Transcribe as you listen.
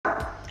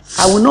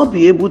I will not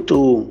be able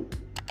to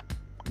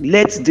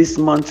let this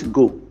month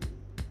go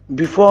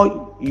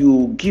before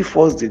you give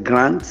us the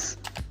grants,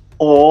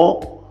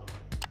 or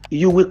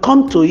you will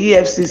come to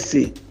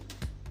Efcc.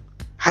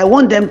 I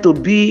want them to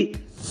be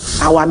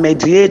our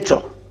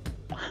mediator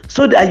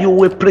so that you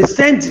will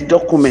present the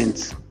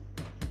documents.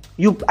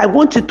 I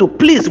want you to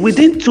please,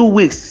 within 2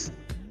 weeks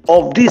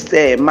of this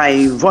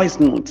my voice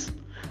note,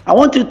 I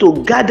want you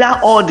to gather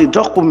all the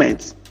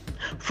documents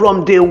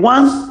from day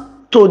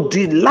 1 to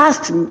the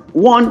last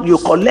one you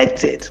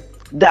collected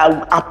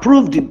that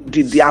approved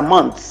the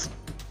amounts,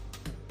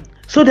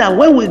 so that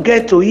when we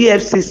get to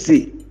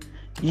Efcc,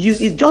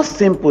 it's just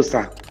simple,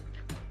 sir.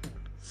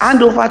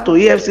 Hand over to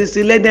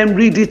Efcc, let them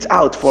read it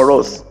out for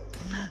us.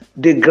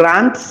 The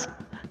grants,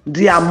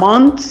 the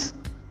amounts,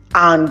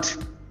 and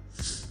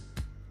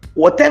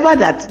whatever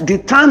that the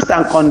terms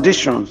and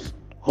conditions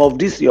of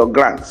this your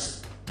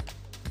grants.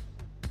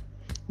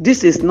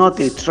 This is not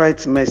a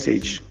threat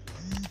message.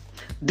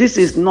 This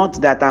is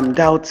not that I'm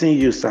doubting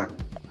you, sir.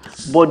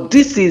 But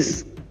this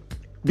is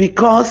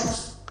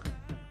because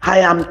I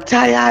am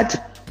tired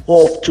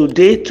of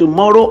today,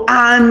 tomorrow,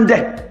 and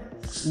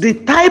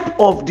the type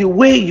of the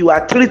way you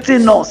are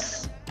treating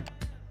us.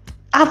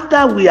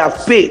 After we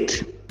have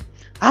paid,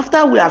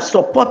 after we have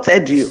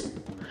supported you,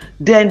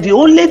 then the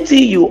only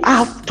thing you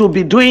have to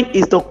be doing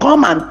is to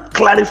come and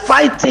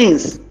clarify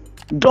things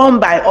done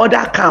by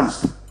other camp.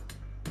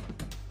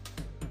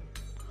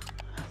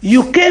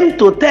 You came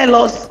to tell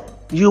us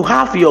you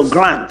have your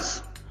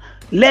grants.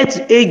 Let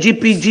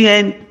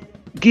AGPGN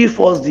give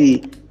us the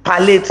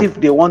palliative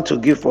they want to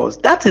give us.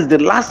 That is the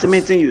last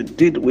meeting you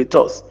did with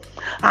us.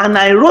 And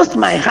I raised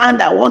my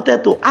hand. I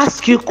wanted to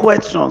ask you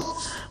questions,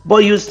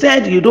 but you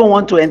said you don't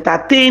want to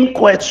entertain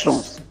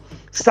questions.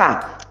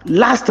 Sir,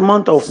 last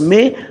month of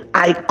May,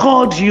 I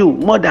called you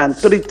more than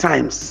 3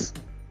 times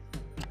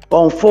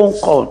on phone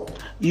call.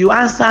 You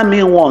answered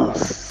me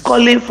once,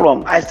 calling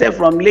from, I said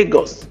from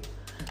Lagos.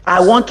 I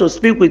want to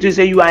speak with you.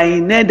 Say you are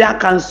in another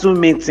council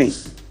meeting.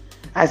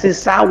 I said,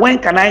 sir, when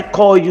can I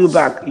call you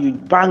back? You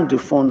bang the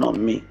phone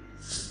on me.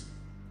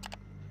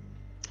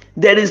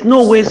 There is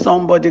no way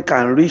somebody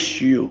can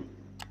reach you.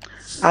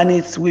 And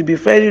it will be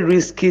very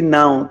risky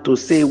now to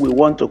say we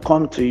want to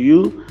come to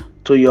you,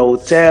 to your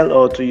hotel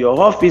or to your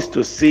office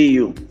to see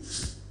you,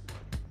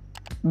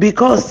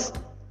 because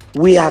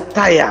we are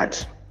tired.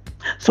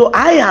 So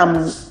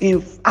I'm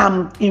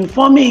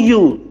informing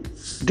you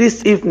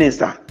this evening,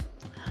 sir,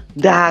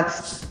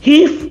 that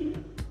if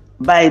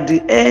by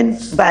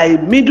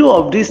middle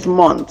of this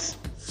month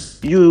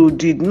you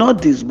did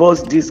not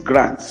disburse these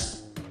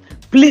grants,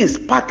 please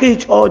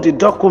package all the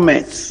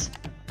documents.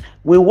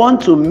 We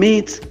want to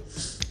meet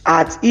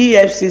at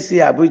Efcc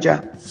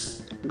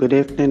Abuja. Good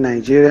evening,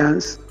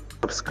 Nigerians.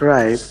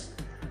 Subscribe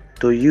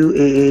to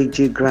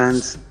UAAG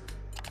grants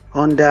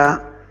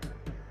under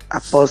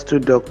Apostle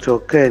Dr.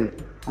 Ken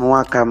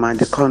Nwakama,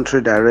 the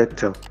country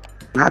director.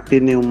 Happy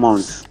new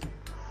month.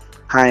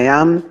 I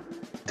am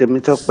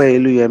Temitope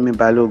Eluyemi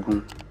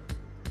Balogun,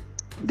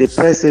 the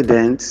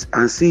president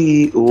and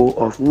CEO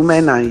of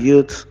Women and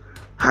Youth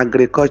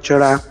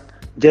Agricultural,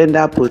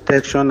 Gender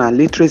Protection and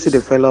Literacy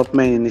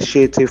Development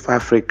Initiative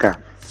Africa,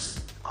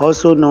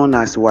 also known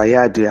as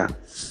WAAG.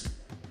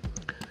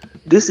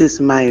 This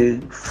is my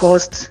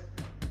first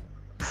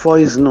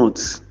voice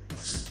note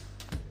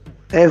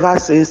ever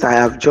since I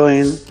have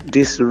joined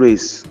this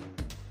race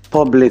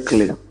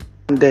publicly.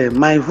 And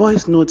my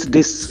voice note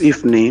this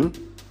evening,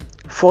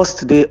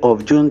 first day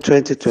of June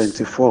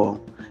 2024,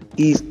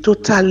 is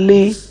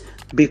totally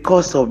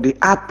because of the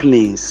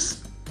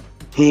happenings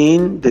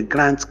in the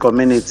grant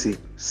community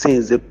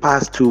since the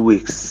past 2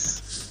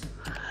 weeks.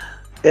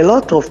 A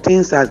lot of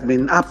things has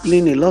been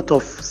happening, a lot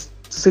of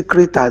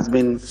secret has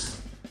been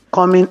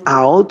coming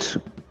out,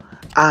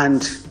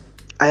 and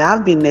I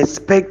have been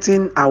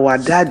expecting our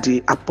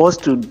daddy,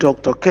 Apostle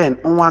Dr. Ken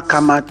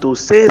Nwakama, to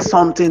say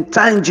something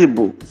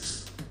tangible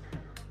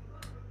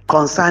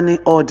concerning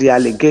all the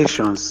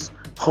allegations,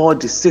 all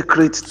the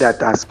secrets that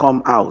has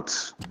come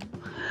out.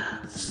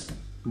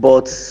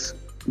 But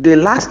the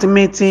last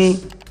meeting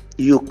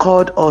you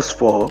called us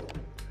for,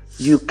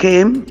 you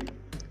came,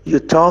 you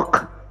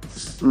talk.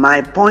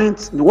 My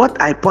point,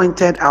 what I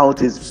pointed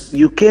out is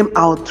you came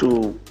out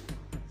to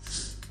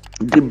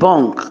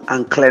debunk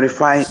and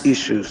clarify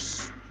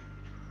issues.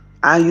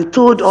 And you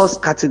told us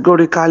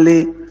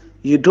categorically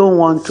you don't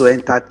want to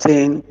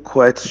entertain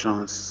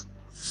questions.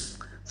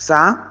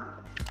 Sir,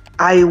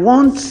 I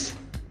want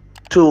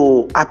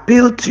to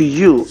appeal to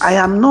you. I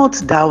am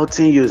not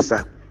doubting you,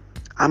 sir.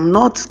 I'm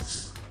not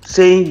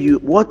saying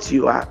what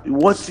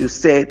you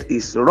said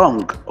is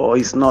wrong or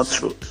is not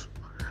true.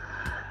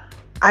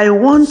 I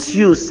want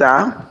you,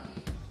 sir,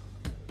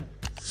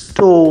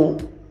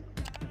 to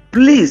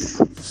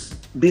please,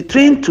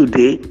 between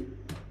today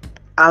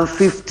and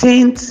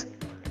 15th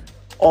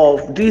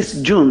of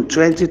this June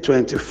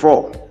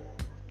 2024,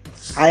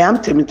 I am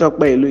Temitope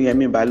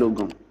Eluyemi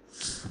Balogun.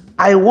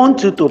 I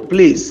want you to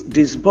please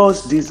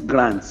disburse these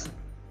grants.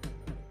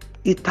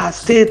 It has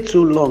stayed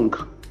too long.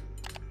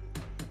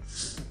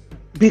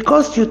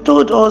 because you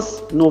told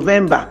us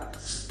November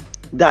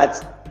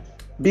that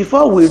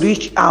before we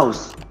reach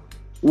house,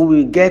 we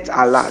will get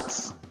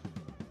alerts.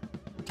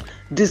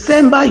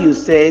 December, you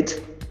said,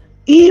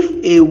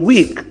 if a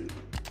week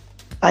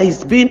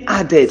is being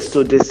added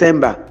to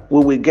December,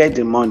 we will get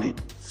the money.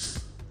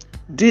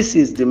 This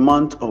is the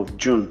month of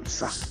June,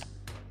 sir.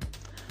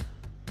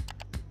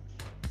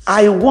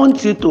 I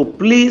want you to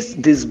please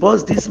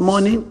disburse this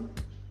money,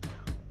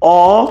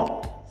 or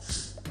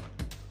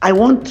I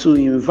want to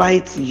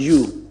invite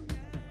you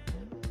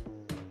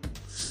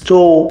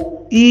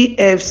to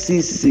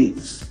Efcc,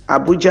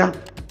 Abuja.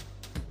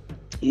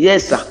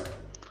 Yes, sir.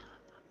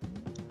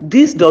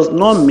 This does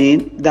not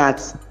mean that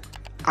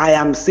I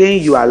am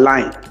saying you are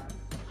lying,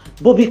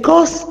 but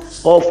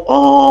because of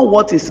all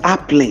what is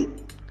happening,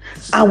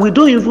 and we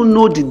don't even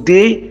know the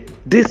day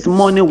this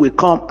money will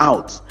come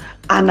out,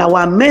 and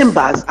our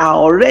members are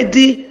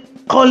already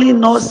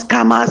calling us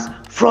scammers,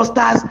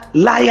 fraudsters,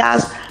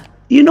 liars.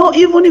 You know,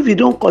 even if you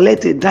don't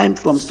collect a dime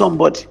from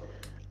somebody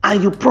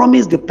and you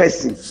promise the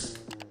person,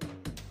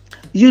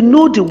 you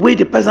know the way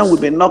the person will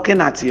be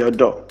knocking at your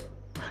door.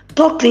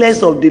 Talk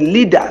less of the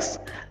leaders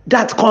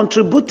that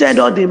contributed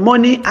all the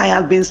money I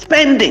have been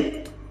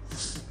spending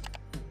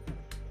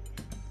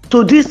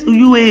to this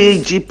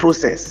UAAG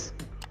process.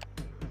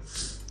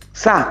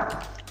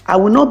 Sir, I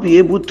will not be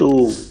able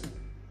to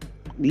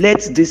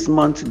let this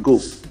month go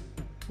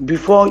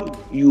before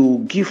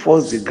you give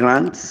us the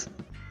grants,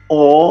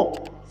 or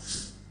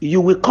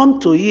you will come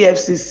to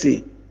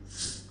Efcc.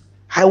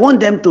 I want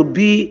them to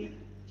be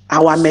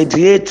our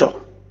mediator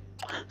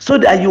so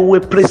that you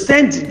will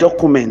present the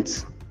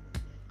documents.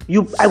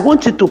 I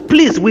want you to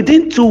please,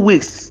 within 2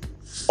 weeks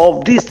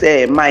of this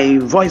my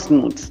voice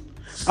note,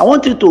 I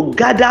want you to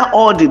gather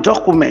all the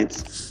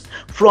documents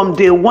from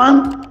day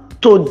one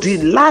to the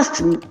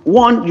last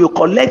one you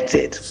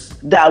collected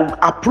that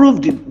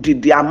approved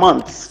the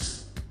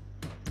amounts,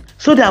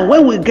 so that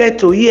when we get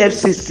to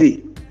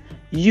Efcc,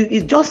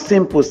 it's just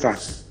simple, sir.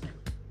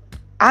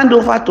 Hand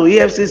over to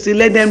Efcc,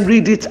 let them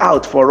read it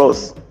out for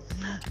us.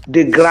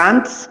 The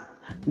grants,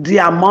 the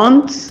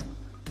amounts,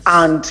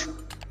 and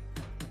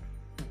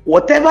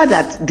whatever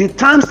that the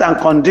terms and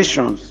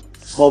conditions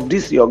of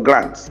this your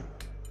grants.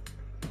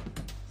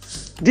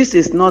 This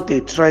is not a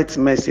threat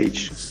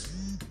message.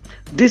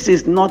 This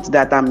is not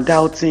that I'm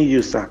doubting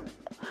you, sir.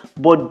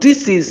 But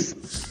this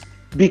is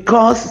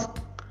because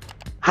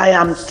I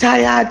am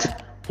tired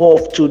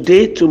of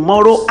today,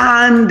 tomorrow,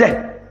 and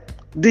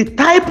the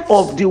type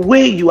of the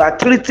way you are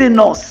treating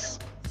us.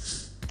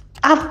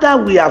 After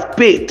we have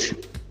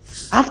paid,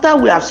 after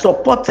we have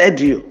supported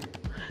you,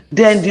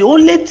 then the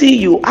only thing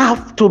you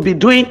have to be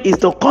doing is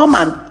to come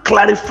and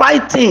clarify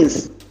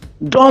things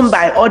done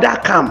by other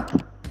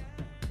camp.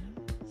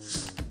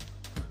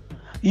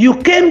 You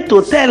came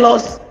to tell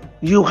us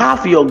you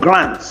have your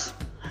grants.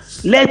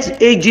 Let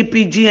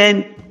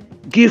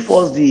AGPGN give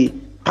us the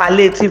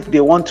palliative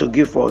they want to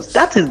give us.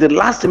 That is the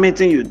last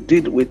meeting you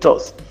did with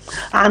us.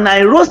 And I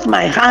raised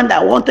my hand.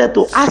 I wanted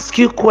to ask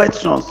you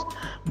questions,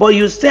 but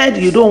you said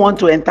you don't want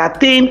to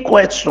entertain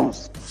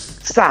questions.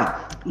 Sir,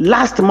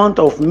 last month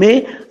of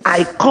May,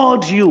 I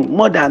called you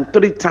more than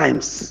 3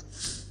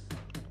 times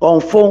on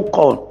phone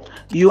call.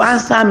 You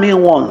answered me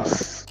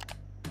once.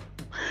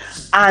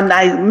 And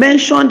I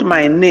mentioned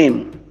my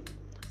name.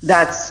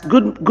 That's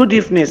good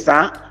evening,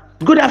 sir.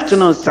 Good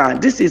afternoon, sir.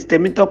 This is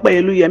Temitope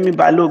Eluyemi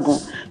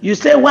Balogun. You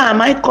say, where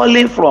am I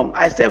calling from?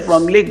 I said,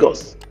 from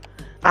Lagos.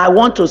 I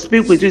want to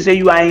speak with you. You say,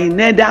 you are in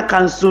another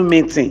council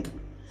meeting.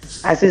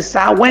 I said,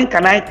 sir, when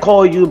can I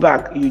call you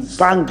back? You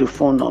bang the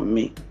phone on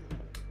me.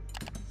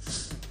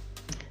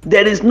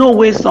 There is no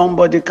way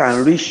somebody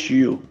can reach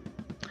you.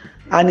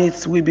 And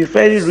it will be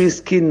very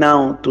risky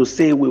now to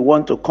say we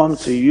want to come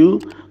to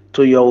you,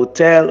 to your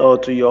hotel or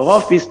to your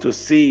office to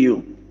see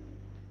you,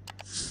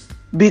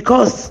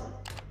 because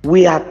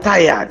we are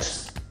tired.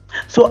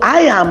 So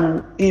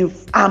I'm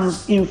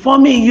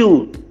informing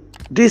you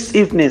this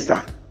evening,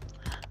 sir,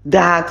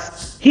 that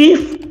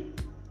if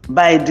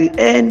by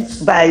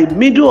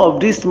middle of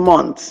this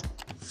month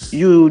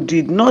you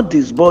did not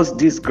disburse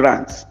this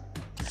grant,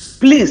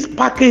 please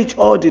package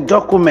all the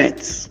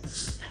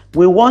documents.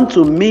 We want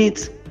to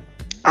meet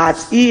at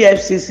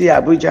Efcc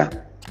Abuja.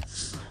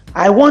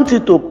 I want you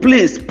to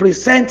please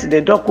present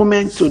the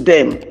document to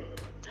them.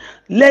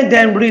 Let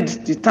them read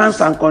the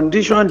terms and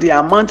conditions, the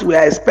amount we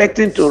are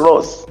expecting to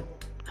us.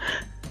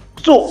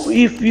 So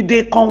if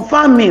they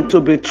confirm me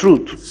to be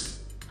truth,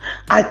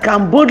 I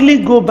can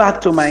boldly go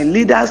back to my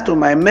leaders, to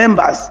my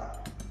members,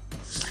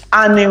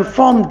 and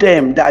inform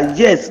them that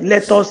yes,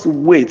 let us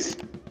wait.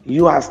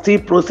 You are still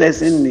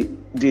processing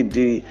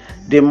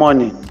the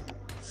money.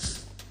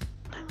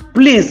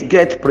 Please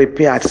get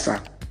prepared,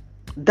 sir.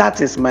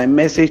 That is my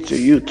message to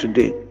you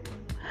today.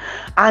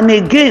 And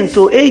again,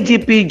 to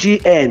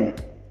AGPGN,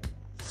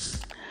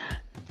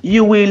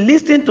 you will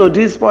listen to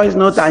this voice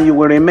note and you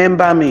will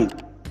remember me.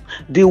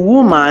 The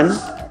woman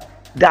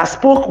that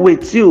spoke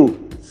with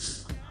you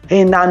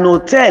in an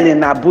hotel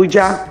in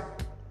Abuja.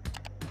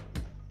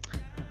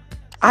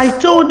 I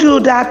told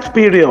you that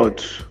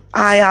period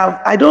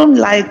I don't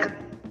like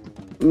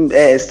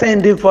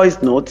sending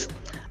voice notes,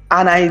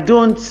 and I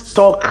don't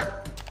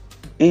talk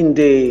in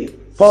the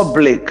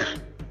public.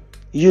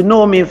 You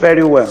know me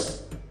very well,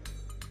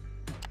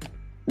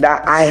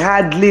 that I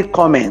hardly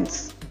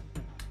comment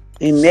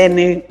in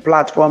any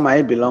platform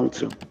I belong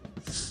to.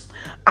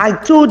 I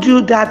told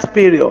you that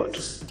period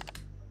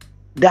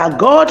that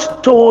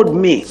God told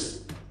me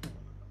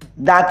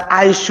that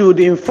I should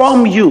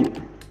inform you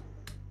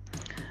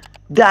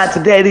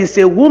that there is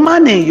a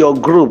woman in your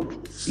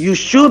group. You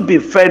should be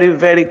very,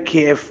 very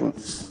careful.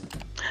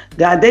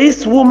 That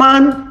this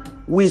woman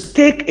will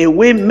take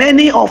away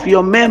many of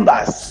your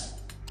members.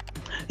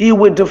 She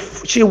will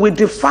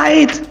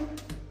defy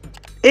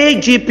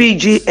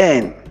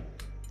AGPGN,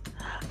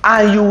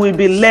 and you will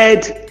be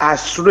led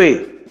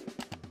astray.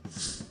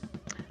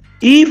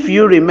 If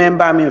you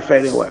remember me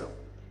very well,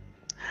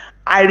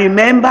 I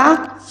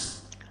remember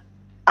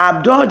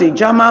Abdul the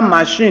German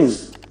machine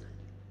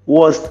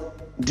was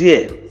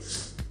there.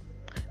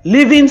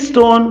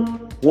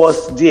 Livingstone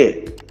was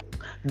there.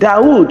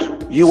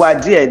 Dawood, you were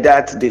there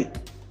that day.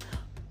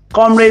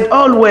 Comrade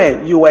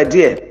Allwell, you were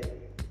there.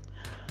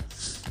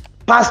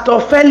 Pastor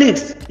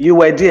Felix, you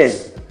were there.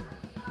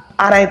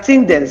 And I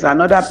think there is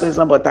another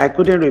person, but I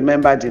couldn't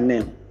remember the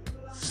name.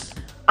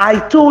 I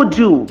told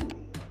you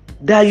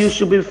that you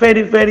should be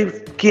very, very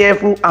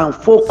careful and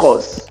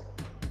focused.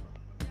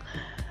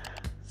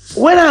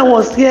 When I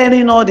was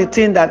hearing all the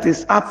things that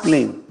is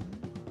happening,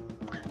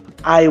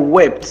 I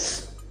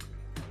wept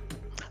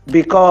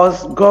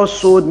because God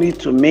showed me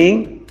to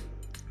me,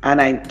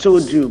 and I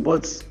told you,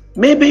 but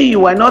maybe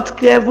you were not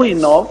careful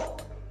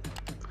enough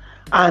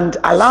and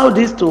allowed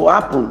this to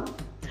happen.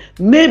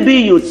 Maybe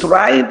you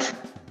tried,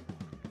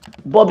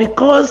 but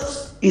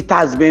because it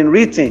has been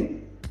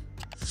written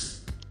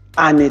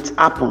and it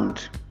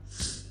happened.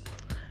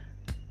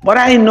 But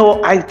I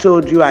know I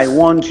told you, I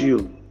warned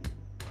you.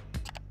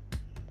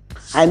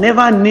 I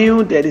never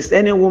knew there is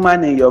any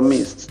woman in your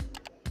midst,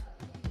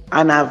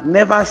 and I've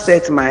never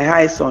set my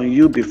eyes on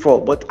you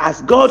before, but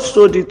as God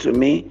showed it to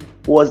me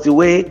was the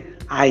way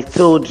I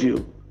told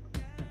you.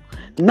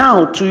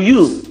 Now to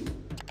you,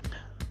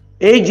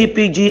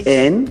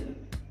 AGPGN,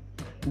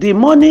 the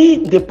money,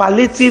 the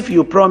palliative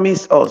you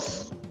promised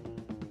us,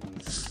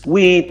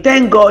 we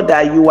thank God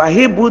that you are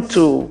able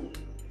to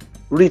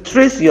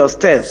retrace your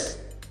steps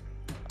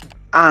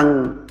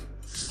and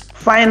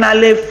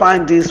finally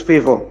find this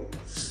favor.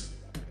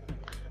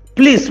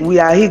 Please, we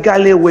are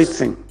eagerly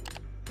waiting.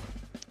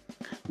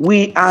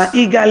 We are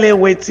eagerly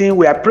waiting.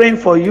 We are praying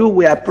for you.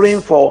 We are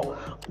praying for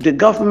the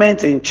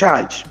government in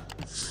charge.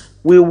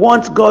 We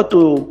want God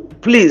to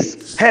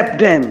please help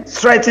them,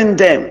 strengthen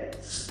them,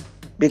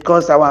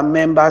 because our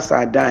members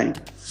are dying.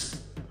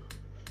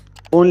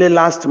 Only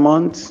last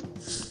month,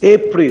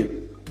 April,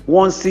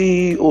 one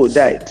CEO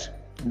died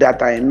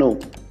that I know.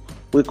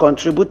 We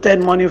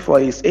contributed money for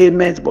his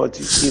ailment, but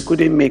he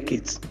couldn't make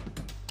it.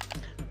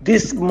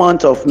 This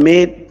month of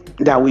May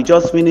that we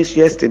just finished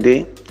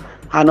yesterday,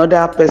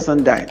 another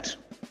person died.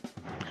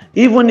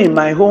 Even in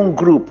my home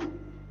group,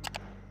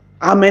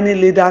 how many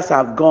leaders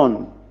have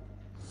gone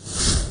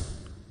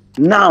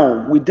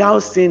now without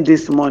seeing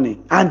this money,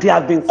 and they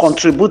have been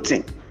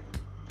contributing?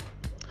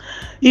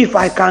 If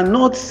I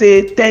cannot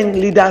say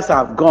 10 leaders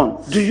have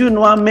gone, do you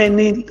know how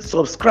many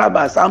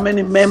subscribers, how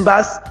many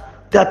members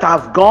that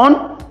have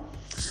gone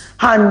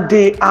and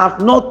they have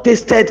not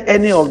tasted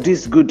any of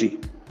this goodie?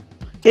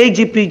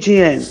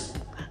 AGPGN,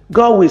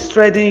 God will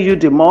strengthen you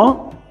the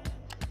more.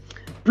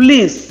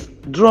 Please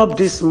drop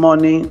this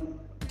money.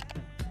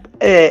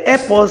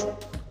 Help us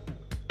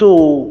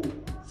to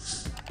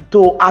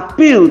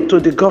appeal to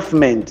the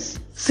government.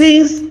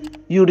 Since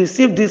you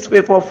receive this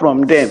paper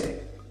from them,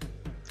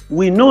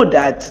 we know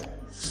that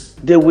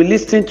they will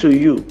listen to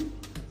you,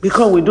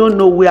 because we don't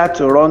know where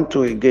to run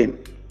to again.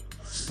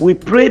 We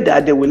pray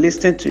that they will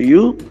listen to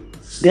you,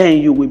 then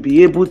you will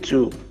be able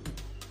to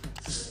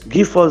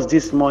give us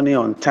this money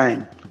on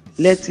time.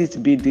 Let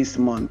it be this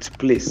month,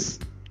 please.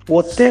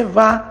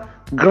 Whatever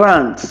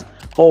grant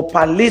or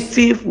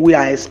palliative we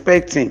are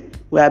expecting,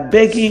 we are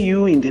begging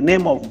you in the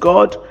name of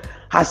God.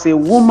 As a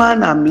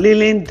woman, I'm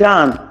kneeling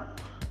down.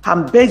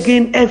 I'm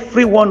begging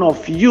every one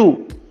of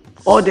you,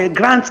 or the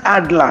grant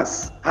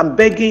handlers, I'm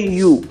begging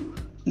you,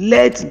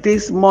 let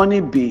this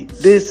money be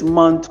this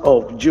month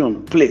of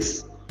June,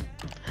 please.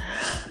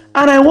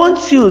 And I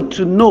want you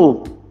to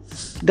know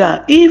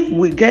that if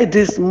we get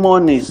this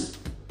money,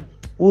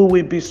 we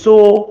will be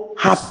so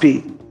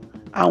happy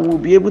and we'll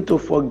be able to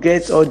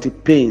forget all the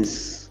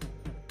pains.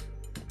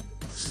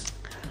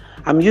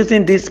 I'm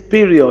using this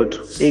period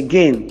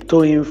again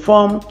to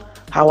inform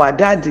our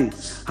daddy,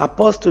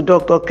 Apostle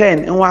Dr.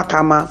 Ken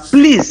Nwakama,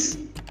 please,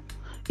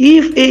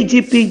 if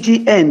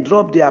AGPGN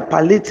drop their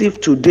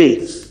palliative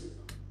today,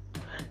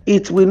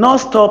 it will not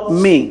stop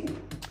me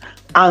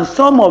and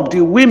some of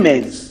the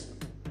women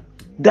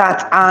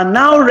that are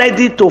now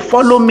ready to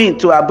follow me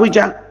to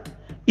Abuja.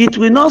 It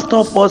will not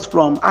stop us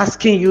from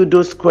asking you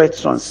those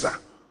questions, sir.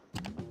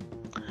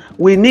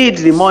 We need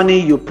the money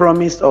you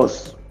promised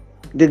us,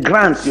 the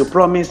grants you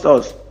promised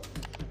us.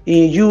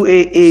 in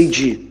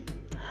UAAG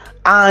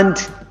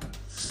and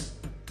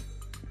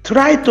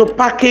try to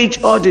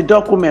package all the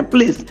document.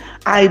 Please,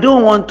 I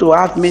don't want to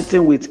have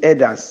meeting with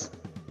elders.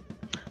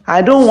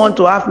 I don't want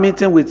to have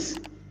meeting with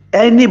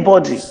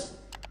anybody.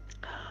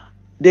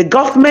 The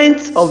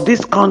government of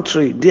this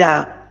country, they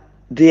are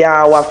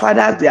our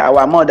fathers, they are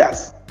our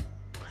mothers.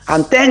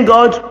 And thank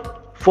God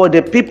for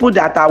the people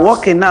that are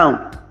working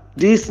now,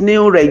 this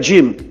new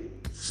regime.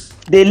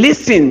 They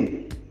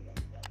listen.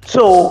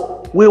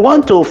 So we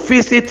want to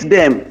visit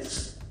them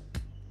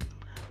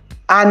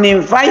and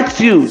invite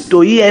you to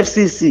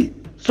Efcc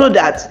so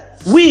that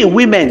we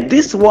women,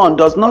 this one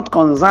does not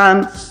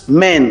concern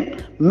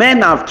men.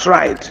 Men have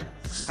tried.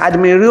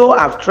 Admin Rio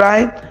have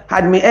tried.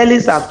 Admin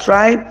Ellis have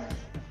tried.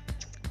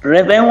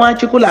 Reverend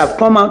Wanchukwu have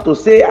come out to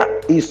say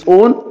his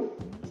own.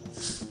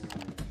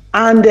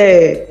 And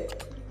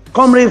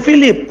Comrade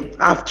Philip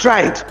have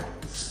tried.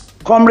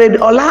 Comrade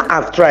Ola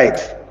have tried.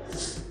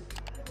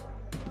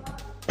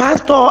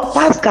 Pastor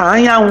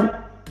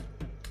Anyanwu,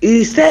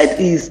 he said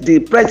he's the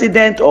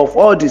president of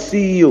all the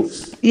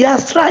CEOs. He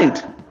has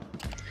tried.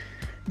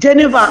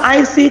 Jennifer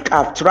Isaac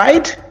have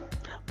tried.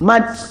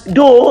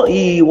 Though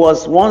he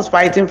was once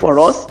fighting for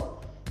us,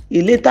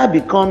 he later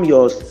become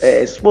your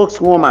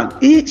spokeswoman.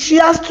 She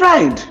has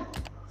tried.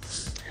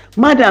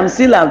 Madam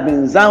still have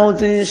been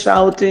shouting,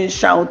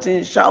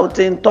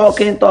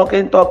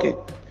 talking.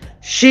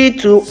 She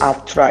too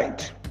have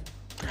tried.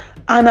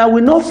 And I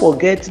will not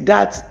forget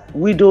that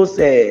widow's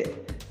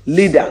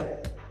leader,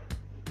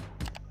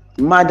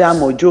 Madam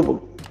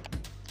Ojobo.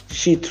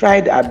 She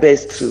tried her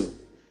best too.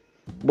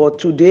 But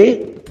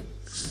today,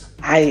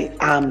 I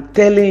am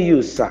telling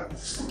you, sir,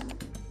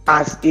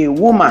 as a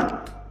woman,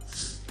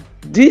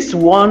 this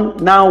one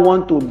now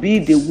want to be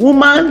the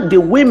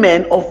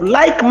women of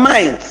like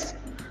minds,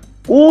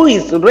 who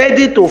is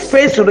ready to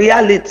face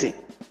reality,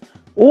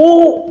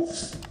 who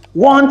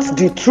wants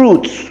the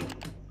truth.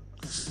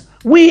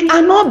 We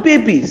are not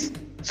babies,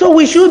 so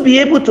we should be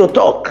able to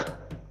talk.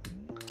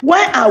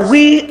 Why are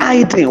we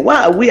hiding?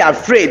 Why are we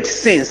afraid?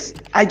 Since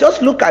I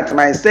just look at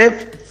myself,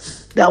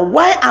 that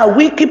why are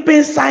we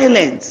keeping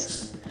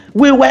silence?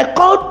 We were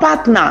called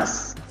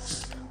partners,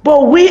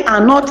 but we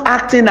are not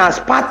acting as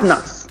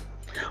partners.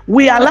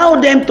 We allow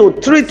them to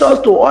treat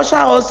us, to usher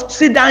us,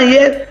 sit down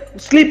here,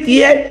 sleep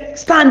here,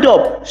 stand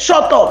up,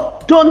 shut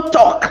up, don't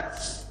talk.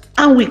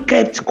 And we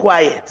kept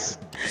quiet.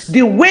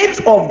 The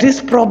weight of this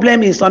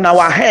problem is on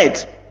our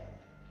head.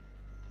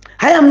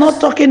 I am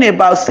not talking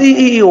about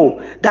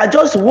CEO that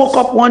just woke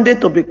up one day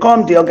to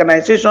become the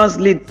organization's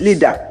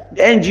leader,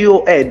 the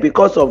NGO head,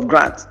 because of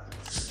grants.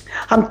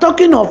 I'm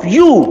talking of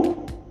you,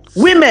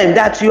 women,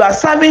 that you are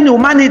serving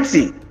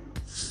humanity.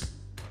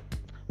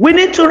 We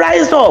need to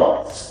rise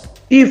up.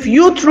 If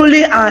you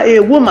truly are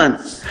a woman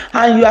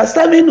and you are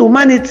serving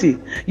humanity,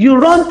 you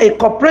run a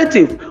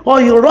cooperative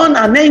or you run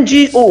an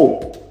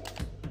NGO,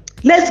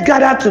 let's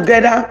gather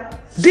together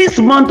this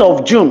month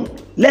of June.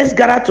 Let's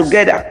gather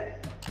together.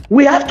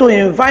 We have to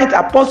invite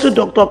Apostle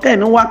Dr.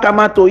 Ken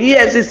Nwakama to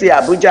Efcc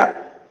Abuja.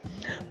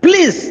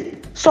 Please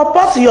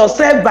support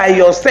yourself by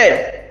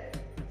yourself.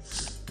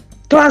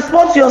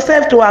 Transport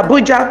yourself to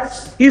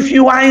Abuja. If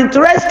you are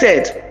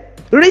interested,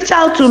 reach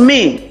out to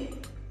me.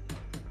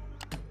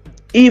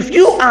 If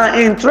you are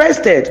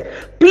interested,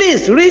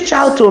 please reach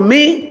out to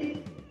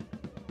me.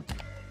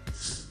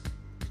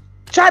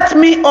 Chat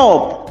me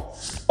up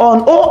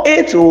on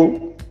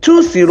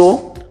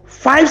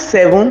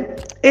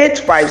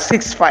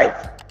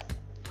 080-2057-8565.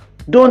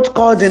 Don't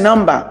call the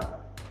number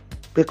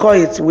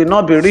because it will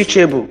not be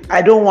reachable.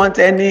 I don't want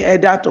any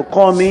elder to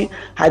call me.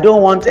 I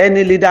don't want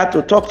any leader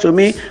to talk to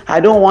me. I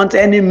don't want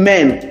any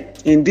men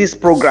in this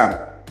program.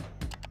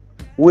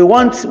 We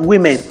want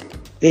women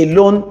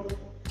alone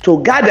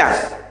to gather.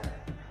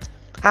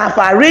 I've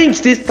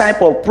arranged this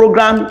type of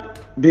program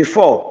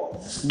before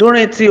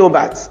during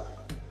theobarth,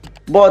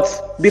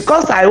 but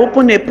because I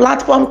opened a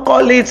platform,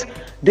 call it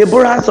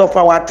Deborahs of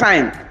Our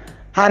Time,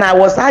 and I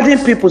was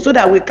adding people so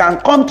that we can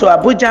come to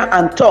Abuja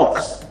and talk.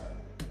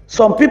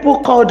 Some people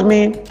called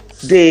me,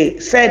 they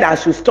said I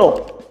should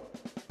stop,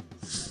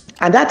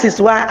 and that is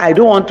why I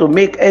don't want to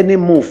make any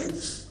move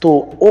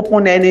to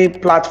open any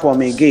platform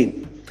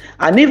again.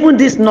 And even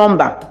this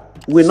number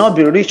will not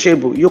be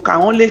reachable. You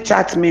can only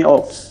chat me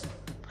up,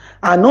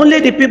 and only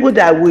the people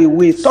that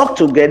we talk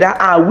together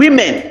are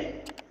women.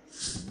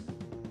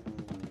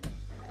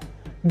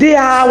 They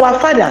are our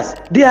fathers,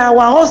 they are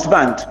our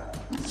husband.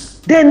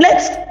 Then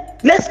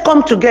let's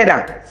come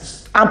together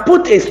and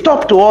put a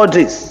stop to all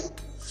this.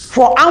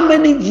 For how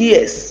many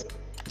years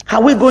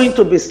are we going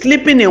to be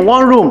sleeping in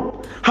one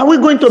room? Are we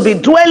going to be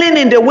dwelling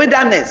in the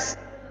wilderness?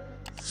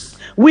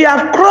 We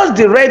have crossed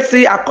the Red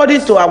Sea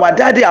according to our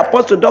daddy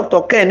Apostle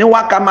Dr. Ken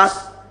Nwakama.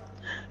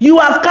 You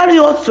have carried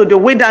us to the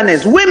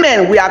wilderness.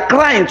 Women, we are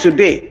crying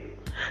today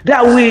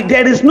that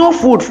there is no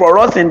food for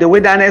us in the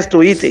wilderness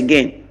to eat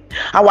again.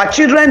 Our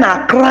children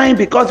are crying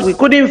because we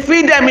couldn't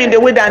feed them in the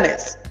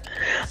wilderness.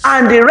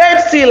 And the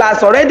Red Sea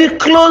has already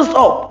closed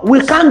up.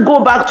 We can't go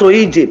back to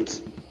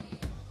Egypt.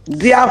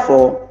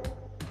 Therefore,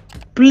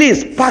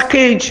 please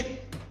package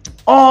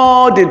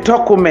all the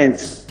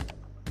documents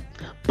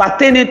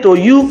pertaining to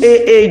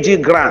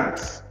UAAG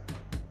grants.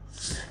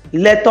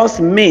 Let us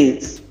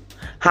meet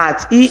at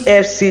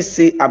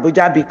Efcc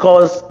Abuja,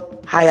 because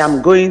I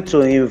am going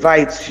to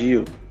invite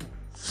you.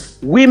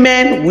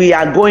 Women, we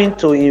are going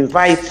to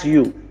invite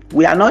you.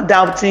 We are not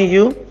doubting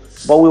you,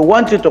 but we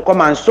want you to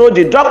come and show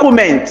the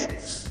document,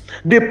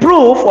 the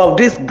proof of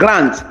this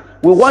grant.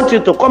 We want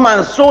you to come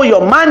and show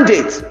your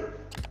mandate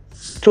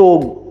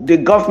to the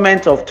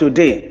government of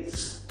today.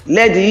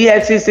 Let the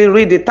Efcc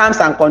read the terms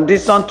and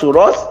conditions to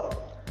us,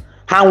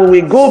 and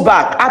we will go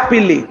back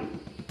happily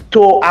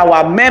to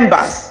our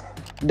members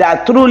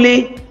that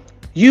truly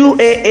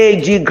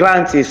UAAG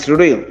grant is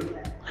real.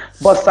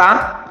 But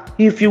sir,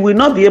 if you will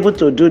not be able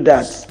to do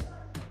that,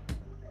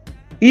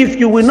 if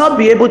you will not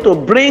be able to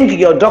bring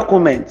your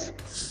documents,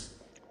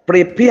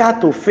 prepare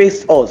to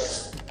face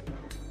us.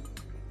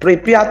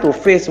 Prepare to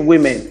face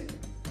women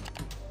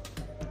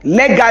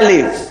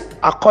legally,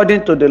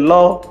 according to the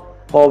law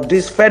of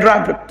this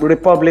Federal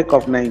Republic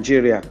of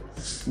Nigeria.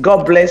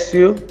 God bless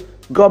you.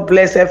 God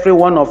bless every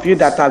one of you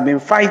that have been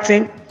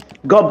fighting.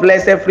 God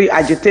bless every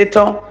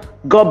agitator.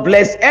 God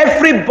bless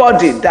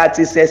everybody that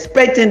is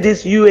expecting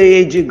this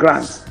UAAG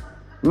grant.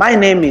 My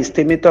name is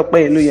Temitope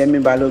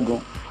Eluyemi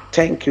Balogun.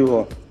 Thank you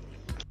all.